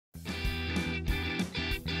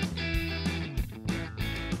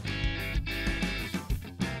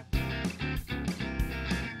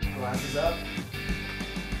Glasses up.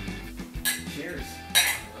 Cheers.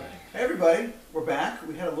 Hey everybody, we're back.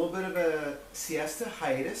 We had a little bit of a siesta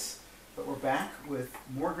hiatus, but we're back with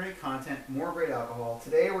more great content, more great alcohol.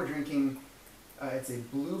 Today we're drinking, it's a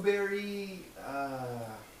blueberry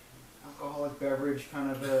alcoholic beverage, kind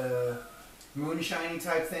of a moonshine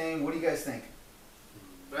type thing. What do you guys think?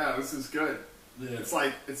 Yeah, this is good. Yeah. It's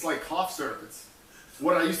like cough syrup. It's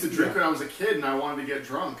what I used to drink when I was a kid and I wanted to get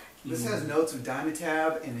drunk. This has notes of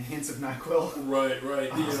Dimetab and hints of NyQuil.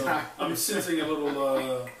 Right. You know, I'm sensing a little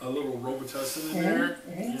Robitussin in there.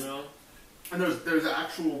 You know, and there's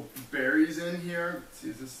actual berries in here. Let's see,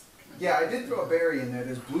 is this? Yeah, I did throw a berry in there.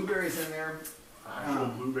 There's blueberries in there. Actual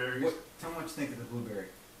blueberries. Tell me what you think of the blueberry.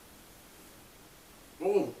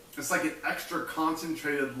 Oh, it's like an extra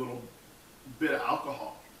concentrated little bit of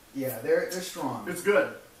alcohol. Yeah, they're strong. It's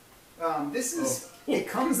good. This is it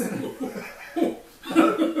comes in.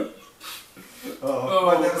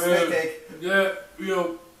 Oh, that was man. a take. Yeah,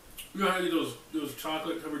 you know how you get those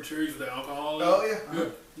chocolate covered cherries with the alcohol in? Oh yeah.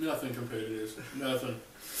 Nothing compared to this. Nothing.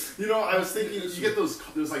 You know, I was thinking, you get those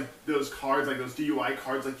cards, like those DUI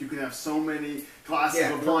cards, like you can have so many glasses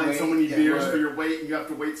of wine, so many beers for your weight, and you have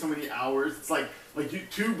to wait so many hours. It's like you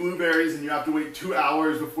 2 blueberries, and you have to wait 2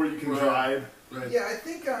 hours before you can drive. Right. Yeah, I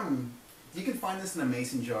think you can find this in a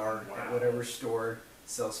mason jar at whatever store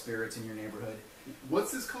sells spirits in your neighborhood.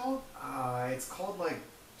 What's this called? It's called like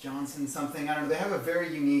Johnson something. I don't know. They have a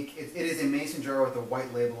very unique. It is a mason jar with a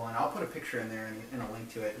white label on. I'll put a picture in there and a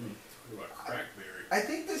link to it. What about crackberry? I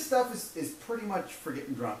think this stuff is pretty much for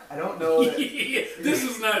getting drunk. I don't know. That, this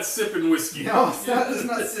is not sipping whiskey. No, it's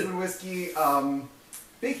not sipping whiskey.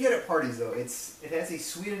 Big hit at parties though. It has a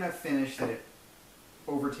sweet enough finish that it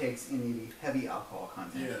overtakes any of the heavy alcohol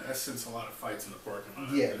content. Yeah, that sends a lot of fights in the parking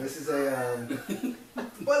lot. Yeah, this is a.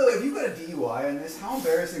 By the way, if you got a DUI on this, how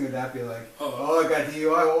embarrassing would that be? Like, oh, I got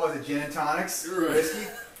DUI. What was it? Gin and tonics, whiskey?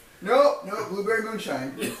 No, blueberry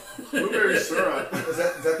moonshine. Blueberry syrup. Is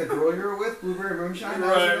that the girl you were with? Blueberry moonshine?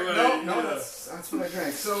 Right. No, yeah. that's what I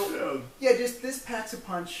drank. So yeah, just this packs a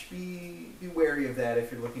punch. Be wary of that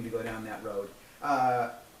if you're looking to go down that road.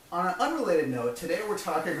 On an unrelated note, today we're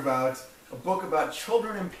talking about a book about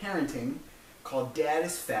children and parenting called Dad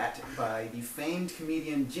is Fat by the famed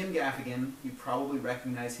comedian Jim Gaffigan. You probably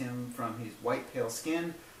recognize him from his white pale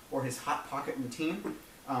skin or his Hot Pocket routine.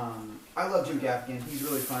 I love Jim Gaffigan. He's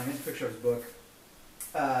really funny. Here's a picture of his book.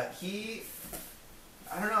 I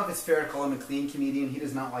don't know if it's fair to call him a clean comedian. He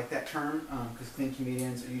does not like that term because clean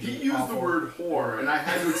comedians are usually He used awful. the word whore, and I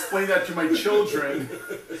had to explain that to my children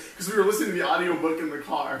because we were listening to the audiobook in the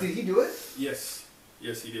car. Did he do it?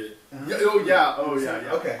 Yes, he did. Yeah, oh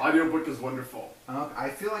yeah. Okay. Audiobook is wonderful. I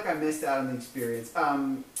feel like I missed out on the experience.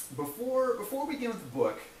 Before we begin with the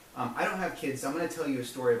book, I don't have kids, so I'm going to tell you a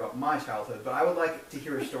story about my childhood, but I would like to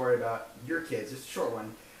hear a story about your kids, just a short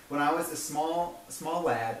one. When I was a small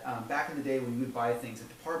lad, back in the day when you would buy things at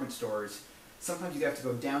department stores, sometimes you'd have to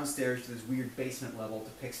go downstairs to this weird basement level to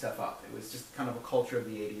pick stuff up. It was just kind of a culture of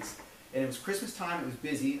the 80s. And it was Christmas time, it was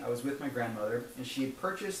busy, I was with my grandmother, and she had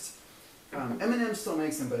purchased, M&M's still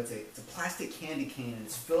makes them, but it's a plastic candy cane, and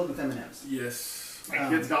it's filled with M&M's. Yes. My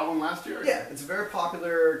kids got one last year? Yeah, it's a very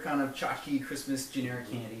popular kind of tchotchke Christmas generic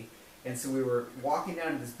candy. And so we were walking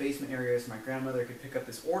down to this basement area so my grandmother could pick up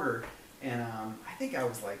this order. And I think I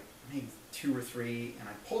was like maybe 2 or 3, and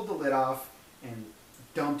I pulled the lid off and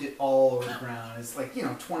dumped it all over the ground. It's like,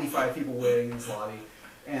 25 people waiting in this lobby.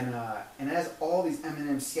 And as all these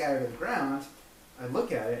M&Ms scatter to the ground, I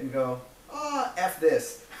look at it and go, oh, F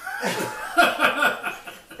this.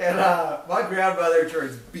 And my grandmother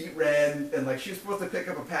turns beet red, and like she was supposed to pick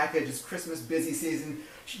up a package. It's Christmas busy season.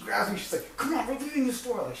 She grabs me. She's like, "Come on, we're leaving the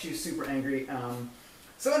store." Like she was super angry.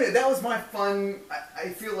 So anyway, that was my fun. I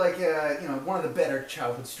feel like one of the better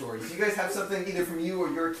childhood stories. Do you guys have something either from you or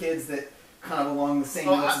your kids that kind of along the same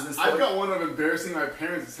notes as this book? I've got one of embarrassing my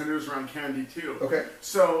parents that centers around candy too. Okay.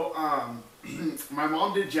 So my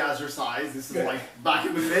mom did jazzercise. This is like back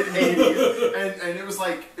in the mid '80s, and it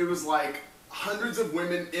was like hundreds of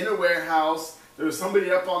women in a warehouse. There was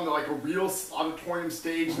somebody up on a real auditorium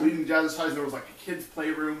stage leading jazzercise. There was like a kids'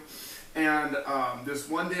 playroom, and this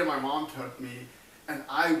one day my mom took me, and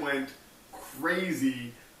I went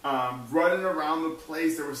crazy, running around the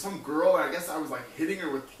place. There was some girl, and I guess I was like hitting her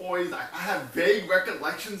with toys. I have vague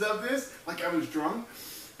recollections of this, like I was drunk,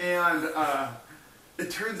 and it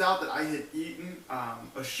turns out that I had eaten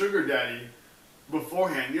a sugar daddy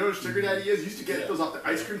beforehand. You know what a sugar daddy is? You used to get those off the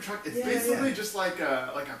ice cream truck. It's basically just like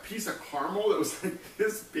a piece of caramel that was like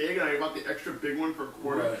this big, and I bought the extra big one for a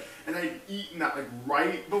quarter. Right. And I'd eaten that like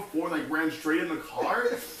right before, like ran straight in the car.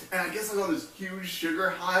 And I guess I was on this huge sugar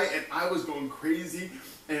high, and I was going crazy.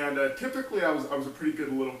 And typically I was a pretty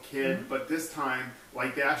good little kid, but this time,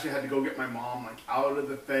 like, they actually had to go get my mom, like, out of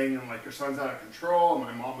the thing, and, like, your son's out of control, and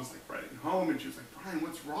my mom was, like, riding home, and she was like, Brian,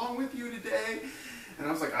 what's wrong with you today? And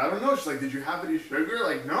I was like, I don't know. She's like, did you have any sugar?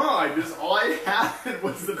 Like, no, all I had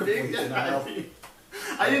was the Big Daddy.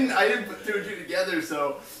 I didn't put two and two together,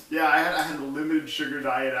 so, yeah, I had a limited sugar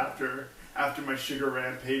diet after my sugar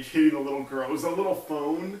rampage, hitting the little girl. It was a little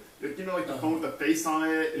phone, you know, like the phone with the face on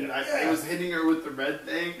it, and I was hitting her with the red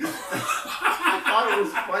thing. I thought it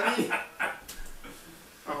was funny.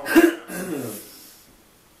 Oh.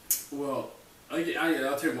 Well,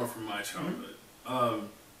 I'll take one from my childhood.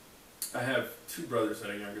 I have two brothers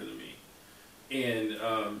that are younger than me,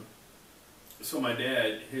 and so my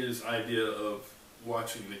dad, his idea of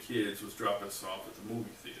watching the kids was dropping us off at the movie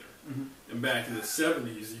theater. And back in the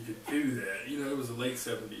 70s, you could do that. You know, it was the late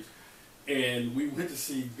 70s. And we went to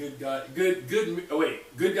see Good Guys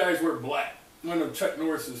Wear Black. One of Chuck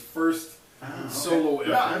Norris's first solo efforts.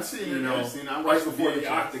 Yeah, I've seen it. Right before the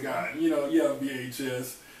Octagon. You know,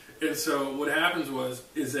 VHS. And so what happens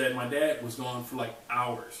is that my dad was gone for like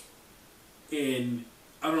hours. And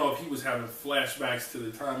I don't know if he was having flashbacks to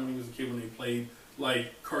the time when he was a kid when they played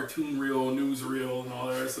like cartoon reel, newsreel, and all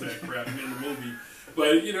the rest of that crap in the movie.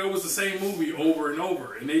 But, you know, it was the same movie over and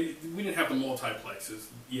over. And we didn't have the multiplexes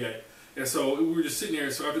yet. And so we were just sitting there.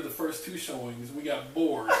 So after the first two showings, we got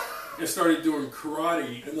bored and started doing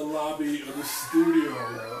karate in the lobby of the studio.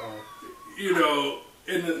 You know,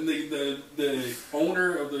 and the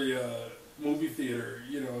owner of the movie theater,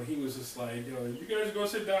 you know, he was just like, you know, you guys go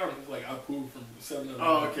sit down. He's like, I pooped from 7 to 11.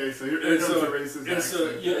 Oh, okay. So here comes the racist accent. So,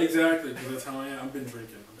 yeah, exactly. Because that's how I am. I've been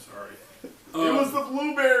drinking. I'm sorry. It was the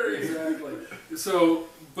blueberry. Exactly. So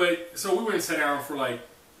we went and sat down for like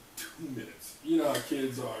 2 minutes. You know how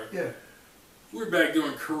kids are. Yeah. We're back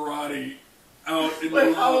doing karate out in the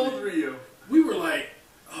lobby. lobby. How old were you? We were like,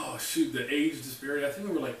 oh shoot, the age disparity. I think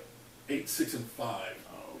we were like 8, 6, and 5.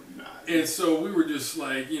 Oh, nice. And so we were just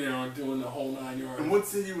like, you know, doing the whole 9 yards. And what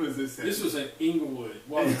city was this in? This was in Inglewood.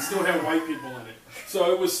 Well, it still had white people in it,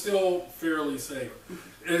 so it was still fairly safe.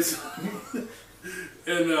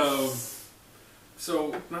 And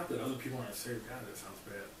so, not that other people aren't safe. God, that sounds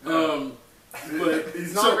bad. But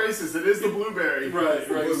he's not racist. It is the blueberry. Right.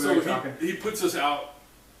 So he puts us out,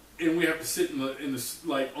 and we have to sit in the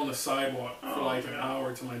like on the sidewalk for like an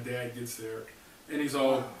hour till my dad gets there, and he's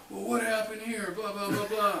all, well, what happened here? Blah blah blah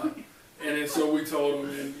blah. And then so we told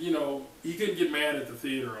him, and you know, he couldn't get mad at the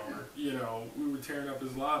theater owner. You know, we were tearing up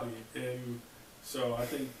his lobby, and so I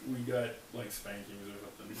think we got like spankings or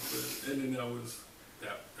something. And then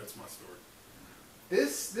that's my story.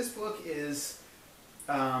 This book is,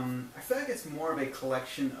 I feel like it's more of a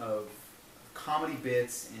collection of comedy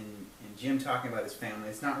bits and Jim talking about his family.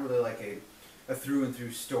 It's not really like a through and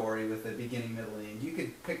through story with a beginning, middle, and end. You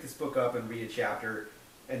could pick this book up and read a chapter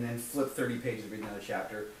and then flip 30 pages and read another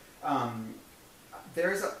chapter.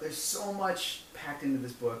 There's so much packed into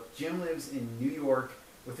this book. Jim lives in New York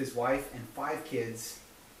with his wife and 5 kids,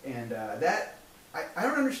 and I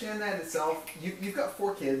don't understand that in itself. You've got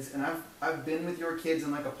 4 kids, and I've been with your kids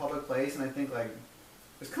in like a public place, and I think like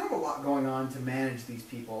there's kind of a lot going on to manage these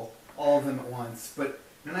people, all of them at once. But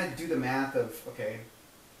then I do the math of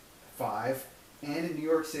 5, and in New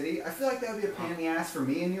York City, I feel like that would be a pain in the ass for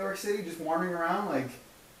me in New York City, just wandering around like.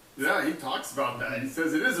 Yeah, he talks about that. He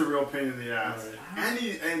says it is a real pain in the ass.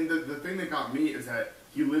 Right. And the thing that got me is that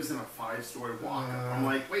he lives in a 5-story walk. I'm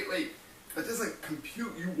like, wait, that doesn't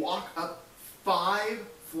compute. You walk up 5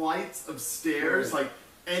 flights of stairs, like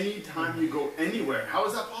anytime you go anywhere. How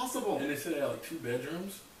is that possible? And they said they had like 2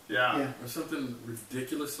 bedrooms. Yeah. Or something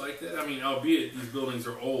ridiculous like that. I mean, albeit these buildings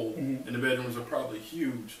are old and the bedrooms are probably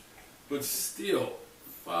huge, but still,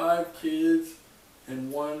 5 kids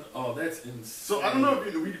and 1. Oh, that's insane. So I don't know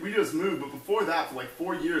if we just moved, but before that, for like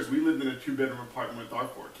 4 years, we lived in a 2-bedroom apartment with our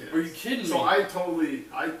 4 kids. Are you kidding me? So I totally,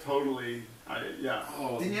 yeah.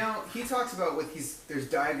 Oh. Danielle, he talks about there's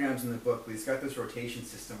diagrams in the book, but he's got this rotation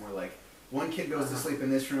system where like 1 kid goes to sleep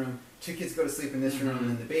in this room, 2 kids go to sleep in this room, and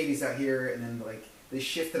then the baby's out here, and then like they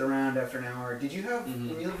shift it around after an hour. Did you have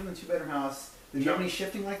when you lived in the 2-bedroom house? Did you have any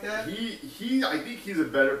shifting like that? I think he's a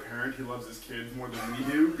better parent. He loves his kids more than we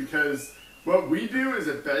do, because what we do is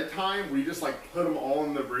at bedtime, we just like put them all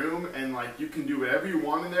in the room, and like you can do whatever you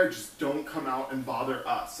want in there, just don't come out and bother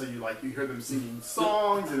us. So you hear them singing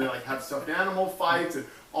songs, and they like have stuffed animal fights, and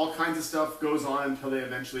all kinds of stuff goes on until they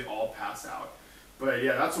eventually all pass out. But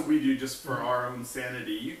yeah, that's what we do just for our own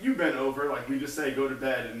sanity. You bent over, like we just say go to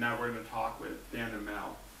bed, and now we're going to talk with Dan and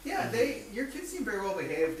Mel. Yeah, your kids seem very well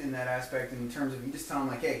behaved in that aspect in terms of you just tell them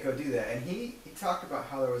like, hey, go do that. And he talked about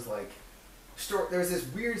how there was like, there was this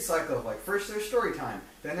weird cycle of like, first there's story time,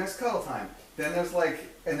 then there's cuddle time, then there's like,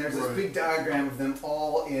 and there's this big diagram of them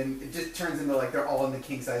all in, it just turns into like they're all in the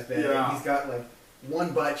king size bed. Yeah. And he's got like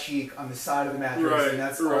one butt cheek on the side of the mattress, and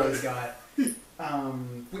that's all he's got.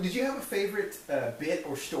 Did you have a favorite bit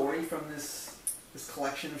or story from this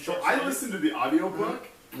collection of short stories? I listened to the audiobook.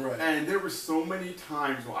 Right. And there were so many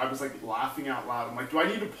times where I was like laughing out loud. I'm like, do I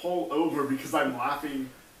need to pull over because I'm laughing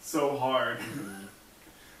so hard?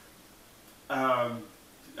 Do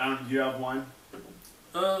you have one?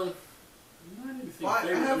 I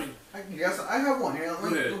have one here.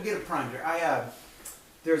 We'll get it primed here.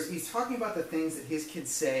 He's talking about the things that his kids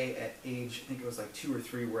say at age, I think it was like 2 or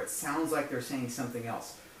 3, where it sounds like they're saying something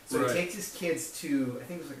else. So he takes his kids to, I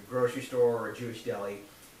think it was like a grocery store or a Jewish deli,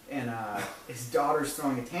 and his daughter's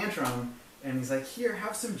throwing a tantrum, and he's like, here,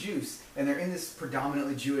 have some juice. And they're in this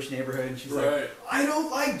predominantly Jewish neighborhood, and she's like, I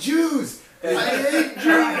don't like Jews! And I hate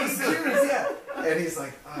Jews! Yeah. And he's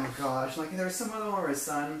like, oh gosh. Like, there was some other one where his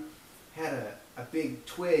son had a big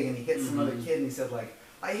twig, and he hit some other kid, and he said like,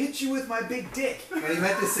 I hit you with my big dick. And he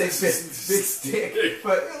meant to say big stick.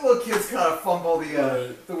 But little kids kind of fumble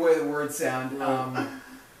the way the words sound. I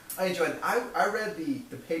enjoyed it. I read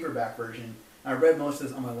the paperback version. I read most of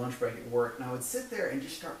this on my lunch break at work, and I would sit there and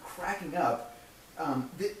just start cracking up.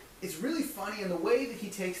 It's really funny in the way that he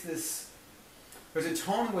takes this. There's a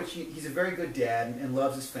tone in which he's a very good dad and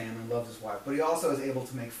loves his family and loves his wife, but he also is able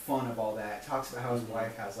to make fun of all that. Talks about how his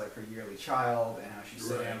wife has like her yearly child and how she's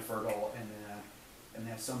so infertile and they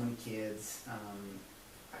have so many kids. I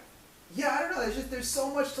don't know. There's so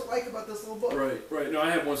much to like about this little book. Right. No, I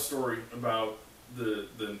have one story about the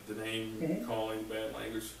name calling, bad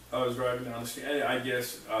language. I was driving down the street. I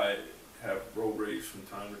guess I have road rage from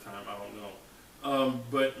time to time. I don't know.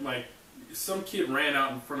 But some kid ran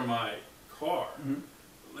out in front of my car,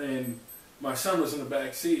 and my son was in the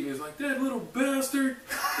back seat, and he was like, "That little bastard!"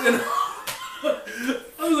 And I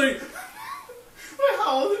was like,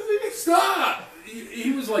 "How old is he?" Stop!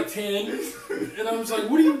 He was like 10, and I was like,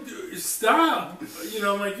 "What do you do? Stop!" You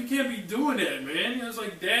know, I'm like, "You can't be doing that, man." I was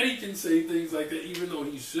like, "Daddy can say things like that, even though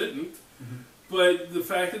he shouldn't." But the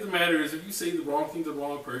fact of the matter is, if you say the wrong thing to the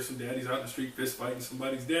wrong person, Daddy's out in the street fist fighting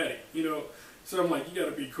somebody's daddy. You know. So I'm like, you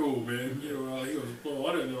gotta be cool, man. You know, he goes, well,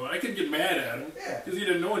 I don't know. I could get mad at him because he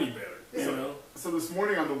didn't know any better. You know. So this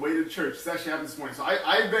morning on the way to church, this actually happened this morning. So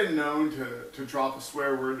I've been known to drop a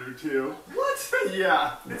swear word or two. What?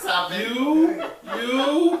 Yeah, it's happened. You.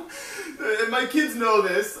 And my kids know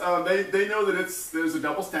this. They know that there's a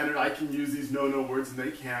double standard. I can use these no words and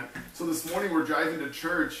they can't. So this morning we're driving to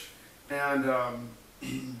church, and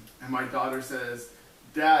my daughter says,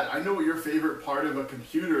 "Dad, I know what your favorite part of a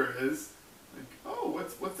computer is." Like, oh,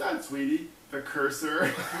 what's that, sweetie? The cursor.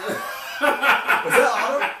 Was that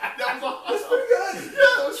autumn? That was awesome. That's pretty good.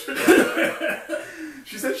 Yeah, that was pretty good.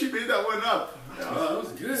 She said she made that one up. Yeah. Oh, that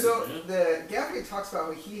was good. So the Gaffigan talks about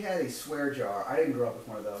how he had a swear jar. I didn't grow up with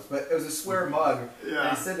one of those, but it was a swear mug. Yeah. And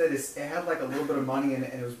he said that it had like a little bit of money in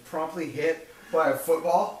it, and it was promptly hit by a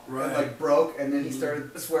football and like broke, and then he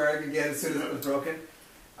started swearing again as soon as it was broken.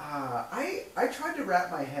 I tried to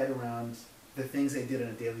wrap my head around the things they did on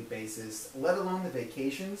a daily basis, let alone the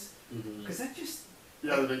vacations, because that just...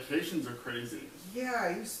 Yeah, the vacations are crazy.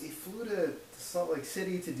 Yeah, he flew to Salt Lake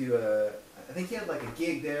City to do I think he had like a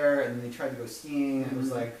gig there, and then they tried to go skiing, and it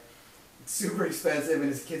was like super expensive, and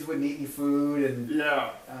his kids wouldn't eat any food, and...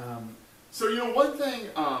 Yeah. So, you know, one thing,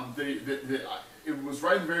 it was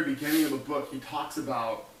right in the very beginning of the book, he talks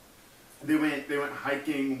about they went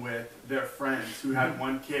hiking with their friends who had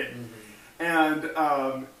one kid, and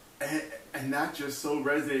that just so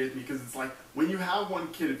resonated with me, because it's like, when you have one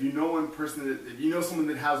kid, if you know one person, if you know someone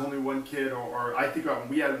that has only one kid, or I think about when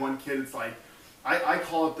we had one kid, it's like, I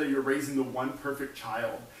call it that you're raising the one perfect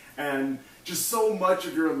child. And just so much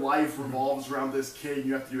of your life revolves around this kid, and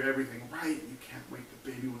you have to do everything right. You can't wake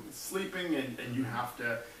the baby when it's sleeping, and you have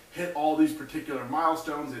to hit all these particular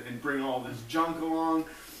milestones and bring all this junk along.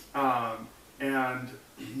 And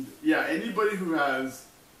yeah, anybody who has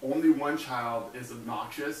only one child is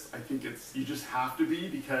obnoxious. I think you just have to be,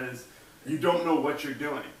 because you don't know what you're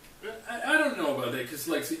doing. I don't know about that, because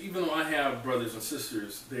like, so even though I have brothers and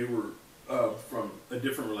sisters, they were from a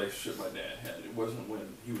different relationship my dad had. It wasn't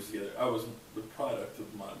when he was together. I was the product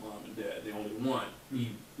of my mom and dad, the only one.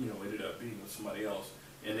 He, ended up being with somebody else,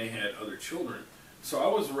 and they had other children. So I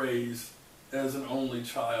was raised as an only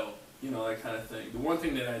child, that kind of thing. The one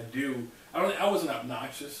thing that I wasn't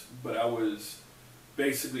obnoxious, but I was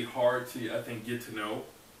basically hard to, I think, get to know,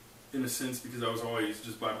 in a sense, because I was always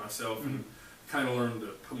just by myself and kind of learned to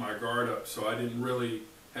put my guard up. So I didn't really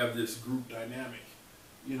have this group dynamic,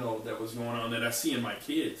 you know, that was going on that I see in my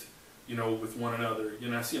kids, you know, with one another. You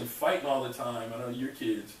know, I see them fighting all the time. I know your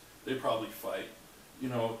kids, they probably fight, you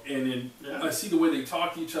know, and then I see the way they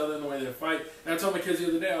talk to each other and the way they fight. And I told my kids the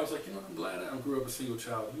other day, I was like, you know, I'm glad I grew up a single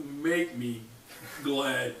child. You make me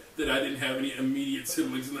glad that I didn't have any immediate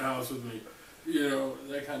siblings in the house with me, you know,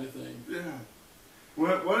 that kind of thing. Yeah.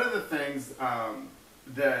 One of the things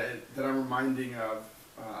that I'm reminding of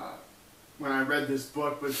when I read this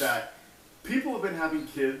book was that people have been having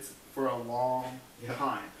kids for a long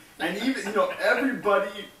time. And even, you know,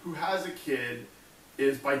 everybody who has a kid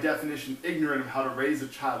is by definition ignorant of how to raise a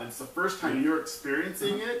child. It's the first time you're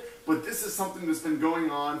experiencing it, but this is something that's been going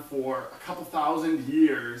on for a couple thousand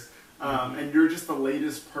years, and you're just the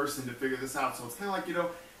latest person to figure this out. So it's kind of like, you know,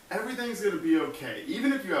 everything's going to be okay.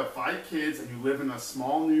 Even if you have 5 kids and you live in a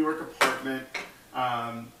small New York apartment,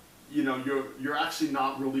 you know, you're actually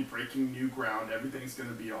not really breaking new ground. Everything's going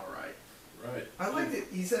to be all right. Right. I like that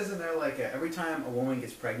he says in there, like, every time a woman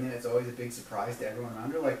gets pregnant, it's always a big surprise to everyone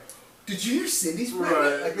around her. Like, did you hear Cindy's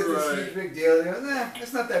pregnant? Like, it's this huge big deal. You know, nah,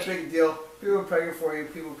 it's not that big a deal. People are pregnant for you.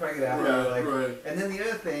 People are pregnant after you. And then the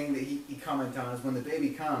other thing that he commented on is when the baby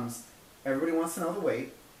comes, everybody wants to know the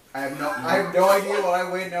weight. I have no idea what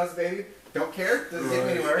I weigh now as a baby. Don't care. Doesn't take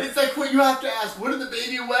me anywhere. It's like what you have to ask. What did the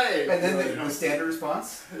baby weigh? And then the standard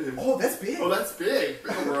response. Oh, that's big. Oh, that's big. 2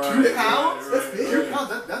 pounds? That's big. 2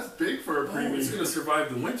 pounds. That's big for a preemie. It's going to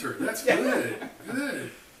survive the winter. That's good.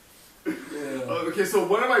 Good. Yeah. Okay, so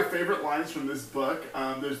one of my favorite lines from this book,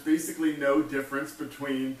 there's basically no difference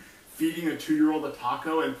between feeding a 2-year-old a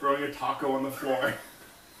taco and throwing a taco on the floor.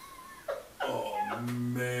 Oh,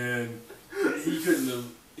 man. He couldn't have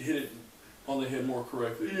hit it on the head more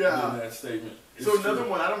correctly than that statement. It's so another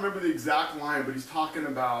one, I don't remember the exact line, but he's talking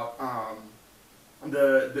about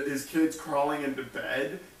his kids crawling into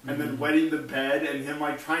bed and then wetting the bed and him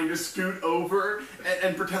like trying to scoot over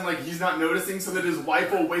and pretend like he's not noticing so that his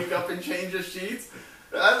wife will wake up and change the sheets.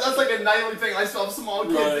 That's like a nightly thing. I saw small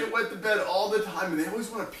kids, they wet the bed all the time and they always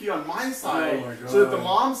want to pee on my side so that the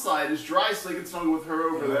mom's side is dry so they can snuggle with her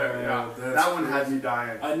over there. Yeah, that one had me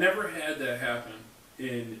dying. I never had that happen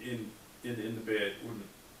in the bed when,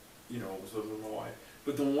 you know, I was living with my wife.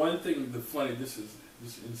 But the one thing, this is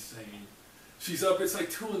insane. She's up, it's like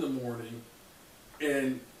 2 in the morning,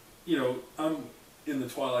 and, you know, I'm in the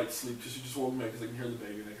twilight sleep because she just woke me up because I can hear the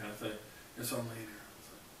baby and that kind of thing. And so I'm laying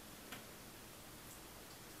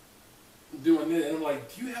there. Doing this, and I'm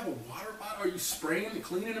like, do you have a water bottle? Are you spraying and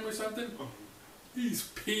cleaning him or something? He's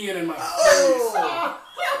peeing in my face.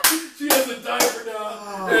 She has a diaper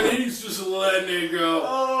now, and he's just letting it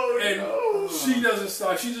go. She doesn't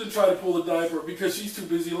stop. She doesn't try to pull the diaper because she's too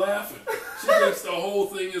busy laughing. She thinks the whole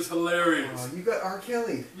thing is hilarious. Oh, you got R.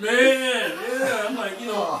 Kelly. Man, yeah. I'm like, you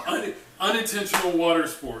know, unintentional water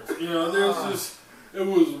sports. You know, there's just, it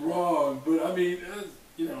was wrong. But, I mean,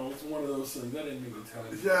 you know, it's one of those things. I didn't mean to tell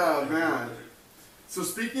you. Yeah, man. So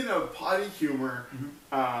speaking of potty humor,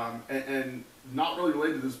 and not really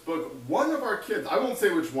related to this book, one of our kids, I won't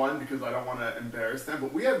say which one because I don't want to embarrass them,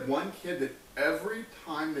 but we had one kid that every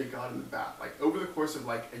time they got in the bath, like over the course of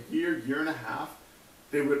like a year and a half,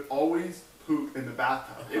 they would always poop in the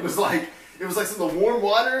bathtub. It was like some of the warm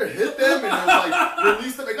water hit them and it was like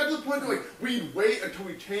released them. It got to the point where like we'd wait until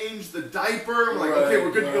we changed the diaper. We're like, okay,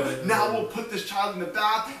 we're good to go. Now we'll put this child in the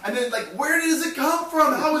bath. And then like, where does it come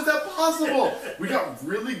from? How is that possible? We got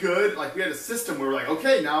really good. Like we had a system where we're like,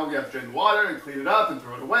 okay, now we have to drain the water and clean it up and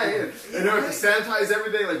throw it away. And then we have to sanitize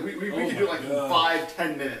everything. Like we could do it like in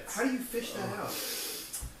 5-10 minutes. How do you fish that out?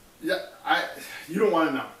 Yeah, you don't want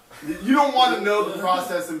to know. You don't want to know the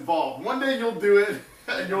process involved. One day you'll do it.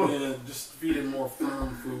 And you'll just feed him more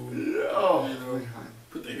firm food. Yeah. You know,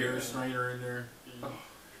 put the hair strainer in there.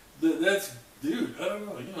 That's, dude, I don't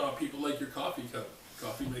know. You know how people like your coffee cup.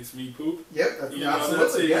 Coffee makes me poop. Yep,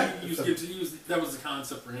 absolutely. That was the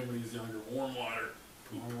concept for him when he was younger. Warm water.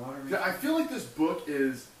 Poop. Warm water. Yeah, I feel like this book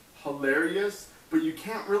is hilarious, but you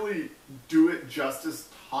can't really do it justice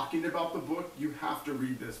talking about the book. You have to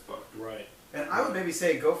read this book. Right. And I would maybe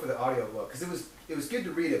say go for the audiobook because it was good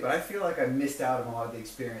to read it, but I feel like I missed out on a lot of the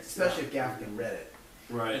experience, especially if Gaffigan read it.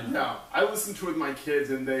 Right. Yeah, I listened to it with my kids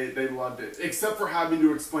and they loved it, except for having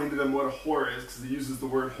to explain to them what a whore is because he uses the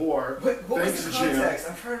word whore. What was the context?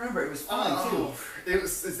 I'm trying to remember. It was funny too. It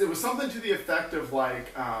was something to the effect of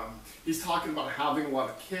like he's talking about having a lot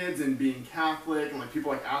of kids and being Catholic and like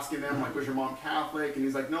people like asking them like, was your mom Catholic? And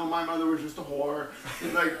he's like, no, my mother was just a whore.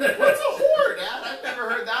 He's like, what's a whore, Dad? I've never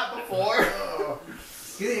heard that before.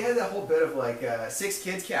 He had that whole bit of like 6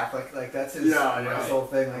 kids Catholic, like that's his, his whole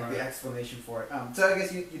thing, like the explanation for it. So I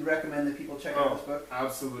guess you'd recommend that people check out this book?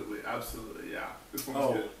 Absolutely, yeah. This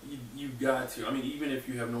one's good. You got to. I mean, even if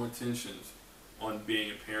you have no intentions on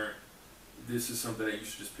being a parent, this is something that you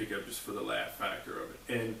should just pick up just for the laugh factor of it.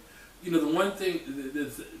 And you know, the one thing,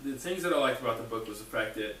 the things that I liked about the book was the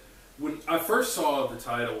fact that when I first saw the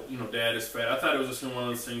title, you know, Dad is Fat, I thought it was just one of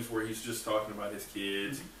those things where he's just talking about his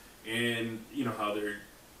kids and, you know, how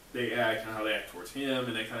they act and how they act towards him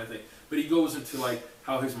and that kind of thing. But he goes into, like,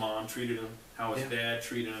 how his mom treated him, how his dad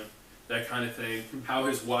treated him, that kind of thing, how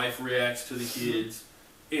his wife reacts to the kids.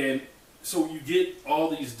 And so you get all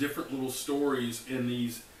these different little stories and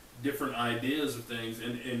these different ideas of things,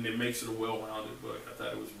 and it makes it a well-rounded book. I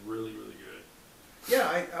thought it was really, really good.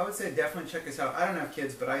 Yeah, I would say definitely check this out. I don't have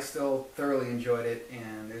kids, but I still thoroughly enjoyed it,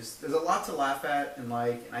 and there's a lot to laugh at and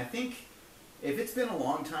like, and I think if it's been a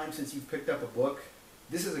long time since you've picked up a book,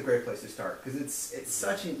 this is a great place to start because it's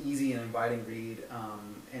such an easy and inviting read,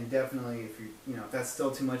 and definitely if that's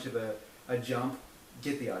still too much of a jump,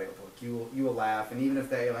 get the audiobook. You will laugh, and even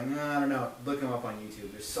if you're like, no, I don't know, look them up on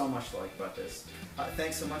YouTube. There's so much to like about this.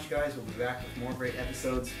 Thanks so much, guys. We'll be back with more great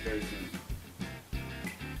episodes very soon.